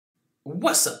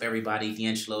What's up, everybody?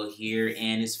 DeAngelo here,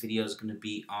 and this video is going to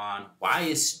be on why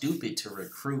it's stupid to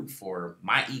recruit for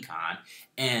Myecon,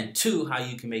 and two, how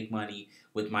you can make money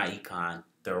with Myecon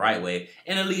the right way,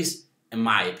 and at least in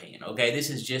my opinion. Okay, this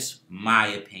is just my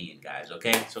opinion, guys.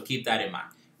 Okay, so keep that in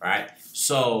mind. All right.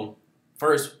 So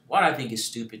first, why I think it's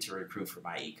stupid to recruit for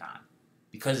Myecon,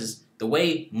 because it's the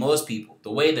way most people, the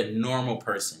way the normal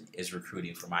person is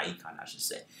recruiting for Myecon, I should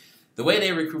say. The way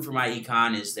they recruit for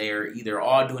Myecon is they're either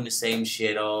all doing the same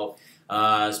shit. Spend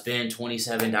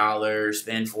 $27,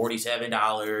 spend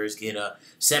 $47, get a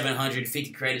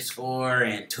 750 credit score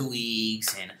in 2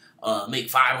 weeks, and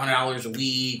make $500 a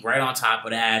week. Right on top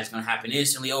of that, it's gonna happen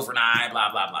instantly overnight.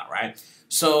 Blah blah blah. Right.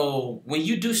 So when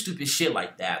you do stupid shit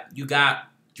like that, you got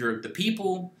the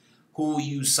people who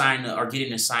you sign up are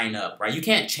getting to sign up. Right. You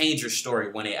can't change your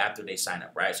story after they sign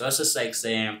up. Right. So that's just like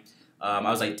saying.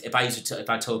 I was like, if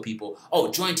I told people,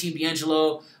 oh, join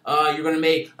TeamDeAngelo, you're gonna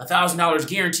make $1,000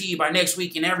 guaranteed by next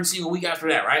week and every single week after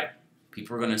that, right?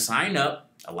 People are gonna sign up.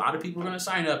 A lot of people are gonna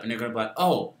sign up, and they're gonna be like,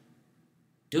 oh,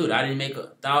 dude, I didn't make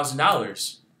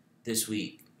 $1,000 this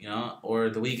week,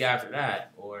 or the week after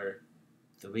that, or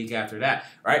the week after that,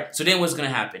 right? So then what's gonna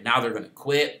happen? Now they're gonna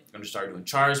quit. They're gonna start doing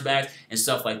chargebacks and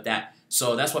stuff like that.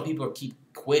 So that's why people keep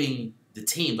quitting the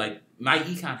team. Like,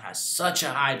 Myecon has such a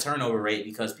high turnover rate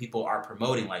because people are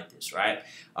promoting like this, right?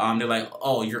 They're like,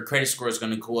 oh, your credit score is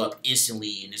going to go up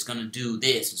instantly, and it's going to do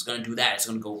this, it's going to do that, it's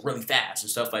going to go really fast,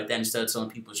 and stuff like that, instead of telling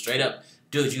people straight up,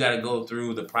 dude, you got to go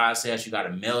through the process, you got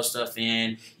to mail stuff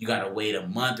in, you got to wait a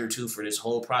month or two for this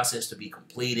whole process to be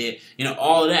completed,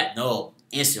 all of that. No,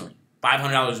 instantly,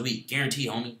 $500 a week, guaranteed,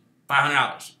 homie,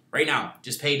 $500 right now.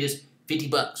 Just pay this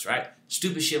 $50, right?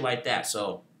 Stupid shit like that.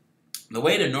 So the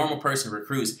way the normal person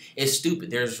recruits is stupid.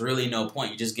 There's really no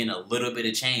point. You're just getting a little bit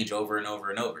of change over and over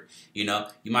and over.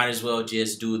 You might as well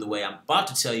just do it the way I'm about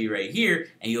to tell you right here,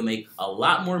 and you'll make a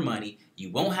lot more money.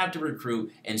 You won't have to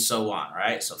recruit, and so on,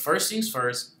 right? So first things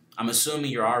first, I'm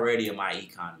assuming you're already a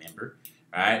Myecon member,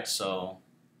 right? So,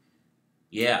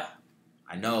 yeah,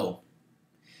 I know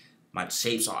my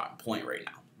shapes are on point right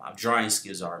now. My drawing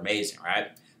skills are amazing, right?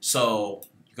 So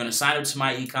you're going to sign up to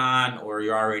Myecon, or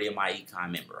you're already a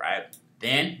Myecon member, right?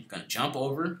 Then you're going to jump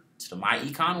over to the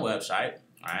Myecon website,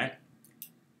 all right?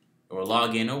 Or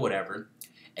log in or whatever.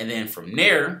 And then from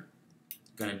there,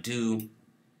 you're going to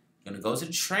go to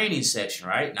the training section,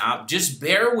 right? Now, just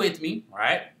bear with me,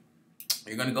 right?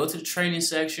 You're going to go to the training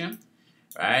section,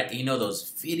 right? And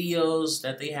those videos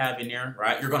that they have in there,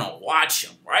 right? You're going to watch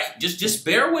them, right? Just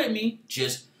bear with me.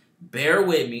 Just bear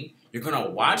with me. You're going to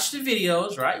watch the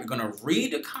videos, right? You're going to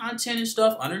read the content and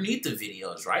stuff underneath the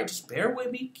videos, right? Just bear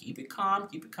with me. Keep it calm.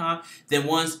 Keep it calm. Then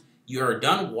once you're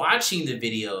done watching the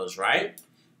videos, right,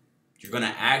 you're going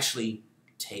to actually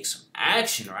take some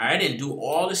action, right, and do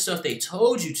all the stuff they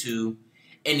told you to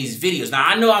in these videos. Now,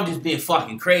 I know I'm just being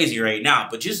fucking crazy right now,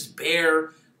 but just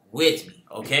bear with me,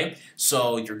 okay?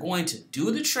 So you're going to do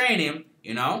the training,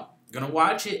 You're going to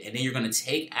watch it, and then you're going to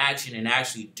take action and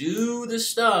actually do the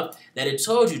stuff that it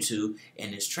told you to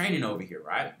in this training over here,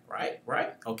 right?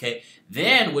 Right? Okay.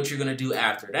 Then what you're going to do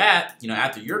after that,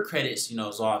 after your credits,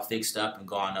 is all fixed up and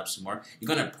gone up some more, you're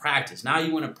going to practice. Now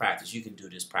you want to practice. You can do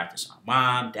this practice on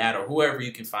mom, dad, or whoever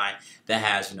you can find that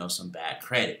has, some bad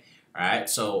credit, all right?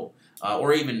 So,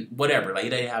 or even whatever. Like, it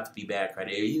doesn't have to be bad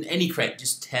credit. Any credit,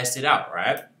 just test it out,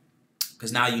 right?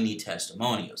 Because now you need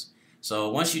testimonials.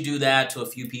 So once you do that to a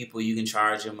few people, you can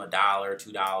charge them $1,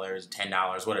 $2,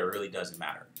 $10, whatever. It really doesn't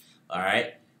matter. All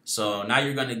right. So now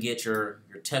you're going to get your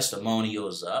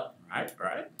testimonials up, right?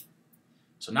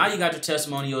 So now you got your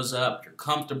testimonials up. You're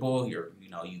comfortable. You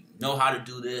know how to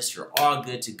do this. You're all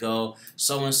good to go.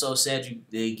 So and so said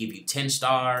they give you 10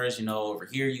 stars. Over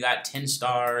here you got 10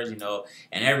 stars. And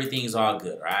everything's all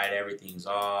good, right? Everything's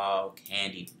all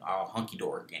candy, all hunky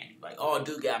dory candy. Like, oh,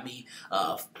 dude got me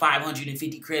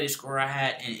 550 credit score I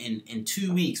had in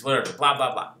 2 weeks, whatever. Blah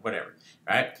blah blah, whatever,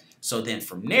 right? So then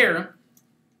from there,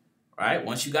 right?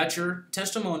 Once you got your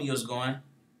testimonials going,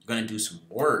 you're gonna do some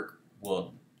work.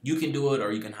 Well, you can do it,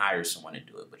 or you can hire someone to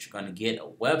do it, but you're going to get a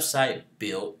website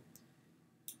built,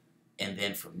 and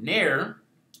then from there,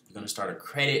 you're going to start a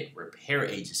credit repair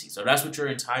agency. So that's what your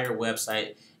entire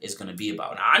website is going to be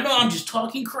about. Now, I know I'm just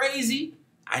talking crazy.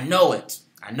 I know it.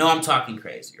 I know I'm talking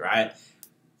crazy, right?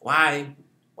 Why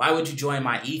would you join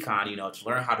Myecon, to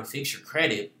learn how to fix your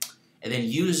credit and then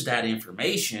use that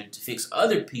information to fix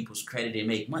other people's credit and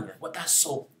make money. What? That's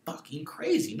so fucking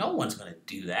crazy. No one's gonna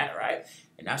do that, right?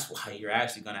 And that's why you're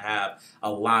actually gonna have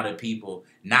a lot of people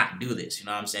not do this. You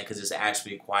know what I'm saying? Because it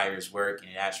actually requires work,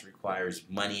 and it actually requires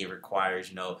money. It requires,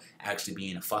 you know, actually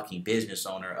being a fucking business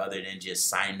owner, other than just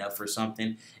signing up for something,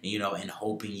 and, you know, and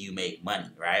hoping you make money,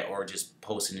 right? Or just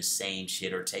posting the same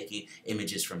shit or taking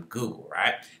images from Google,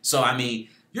 right? So I mean,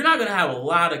 you're not going to have a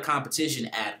lot of competition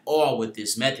at all with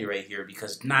this method right here,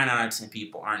 because 9 out of 10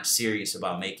 people aren't serious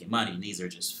about making money. These are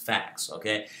just facts,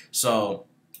 okay? So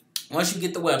once you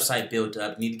get the website built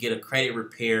up, you need to get a credit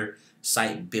repair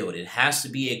site built. It has to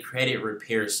be a credit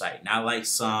repair site, not like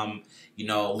some, you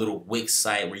know, little Wix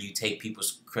site where you take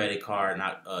people's credit card,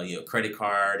 credit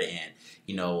card, and,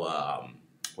 you know,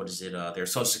 what is it, their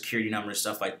social security number and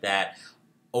stuff like that,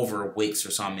 over Wix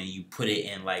or something. You put it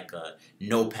in like a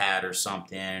notepad or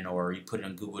something, or you put it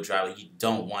on Google Drive. You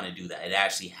don't want to do that. It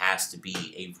actually has to be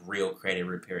a real credit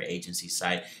repair agency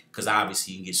site, because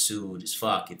obviously you can get sued as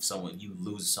fuck if you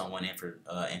lose someone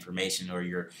information, or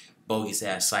your bogus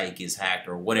ass site gets hacked,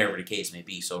 or whatever the case may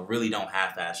be. So really don't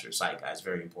half-ass your site, guys.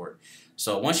 Very important.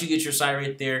 So once you get your site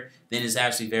right there, then it's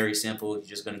actually very simple. You're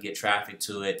just going to get traffic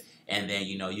to it, and then,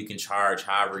 you know, you can charge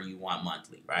however you want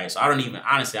monthly, right? So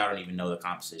honestly, I don't even know the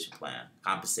compensation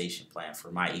plan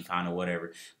for Myecon or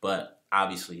whatever, but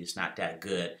obviously it's not that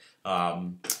good.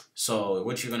 So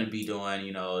what you're going to be doing,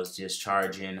 you know, is just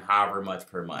charging however much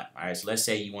per month, right? So let's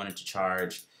say you wanted to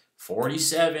charge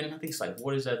 47, I think it's like,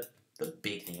 what is that? The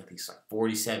big thing, I think it's like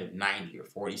 47.90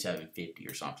 or 47.50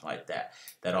 or something like that,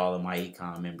 that all of my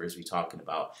Myecon members be talking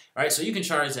about. All right, so you can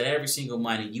charge that every single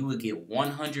month, and you would get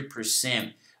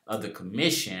 100% of the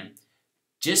commission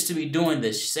just to be doing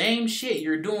the same shit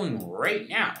you're doing right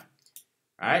now.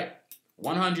 All right,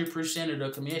 100% of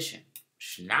the commission.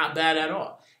 Not bad at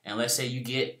all. And let's say you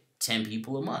get 10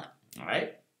 people a month. All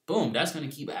right, boom, that's going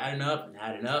to keep adding up and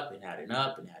adding up and adding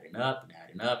up and adding up and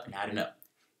adding up and adding up,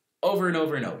 over and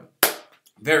over and over.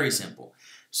 Very simple.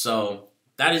 So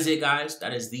that is it, guys.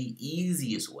 That is the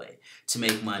easiest way to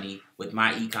make money with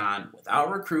Myecon,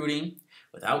 without recruiting,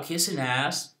 without kissing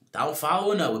ass, without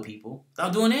following up with people,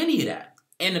 without doing any of that.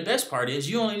 And the best part is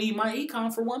you only need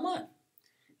Myecon for 1 month,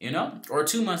 you know, or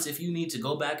 2 months if you need to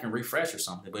go back and refresh or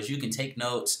something. But you can take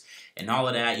notes and all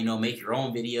of that, you know, make your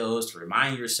own videos to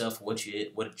remind yourself of what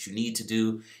you need to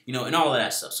do, you know, and all of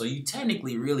that stuff. So you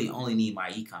technically really only need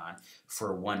Myecon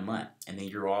for 1 month, and then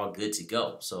you're all good to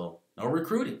go. So no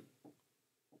recruiting.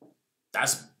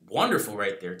 That's wonderful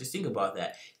right there. Just think about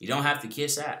that. You don't have to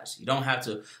kiss ass. You don't have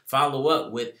to follow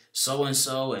up with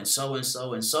so-and-so and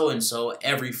so-and-so and so-and-so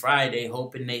every Friday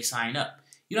hoping they sign up.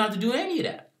 You don't have to do any of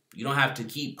that. You don't have to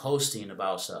keep posting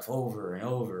about stuff over and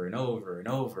over and over and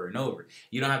over and over.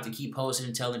 You don't have to keep posting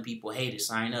and telling people, hey, to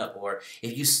sign up. Or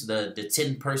if you the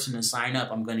 10th person to sign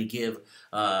up, I'm going to give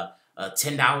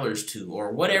 $10 to,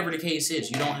 or whatever the case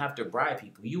is. You don't have to bribe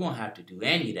people. You won't have to do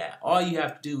any of that. All you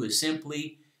have to do is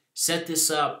simply set this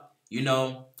up, you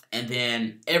know, and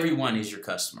then everyone is your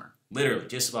customer. Literally,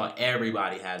 just about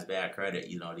everybody has bad credit,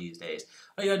 you know, these days.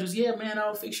 All you gotta do is, yeah, man,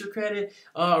 I'll fix your credit,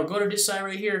 or go to this site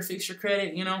right here, fix your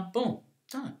credit, you know, boom,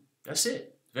 done. That's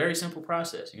it. Very simple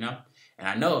process, you know. And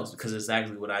I know it's because it's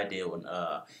exactly what I did when,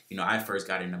 you know, I first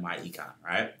got into Myecon,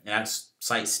 right? And that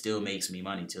site still makes me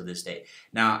money till this day.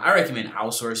 Now, I recommend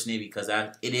outsourcing it, because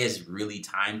it is really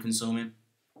time consuming.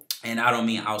 And I don't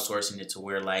mean outsourcing it to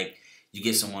where, like, you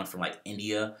get someone from, like,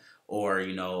 India, or,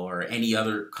 you know, or any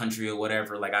other country or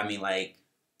whatever. Like, I mean, like,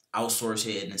 outsource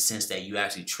it in the sense that you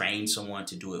actually train someone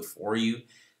to do it for you.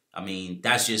 I mean,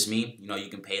 that's just me. You know, you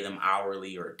can pay them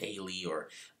hourly or daily, or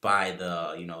by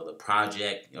the, you know, the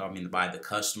project, you know, I mean, by the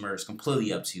customer. It's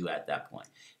completely up to you at that point,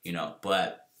 you know.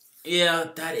 But yeah,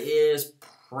 that is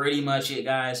pretty much it,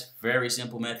 guys. Very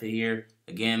simple method here.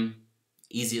 Again,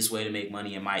 easiest way to make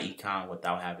money in Myecon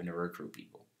without having to recruit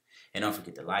people. And don't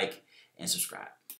forget to like and subscribe.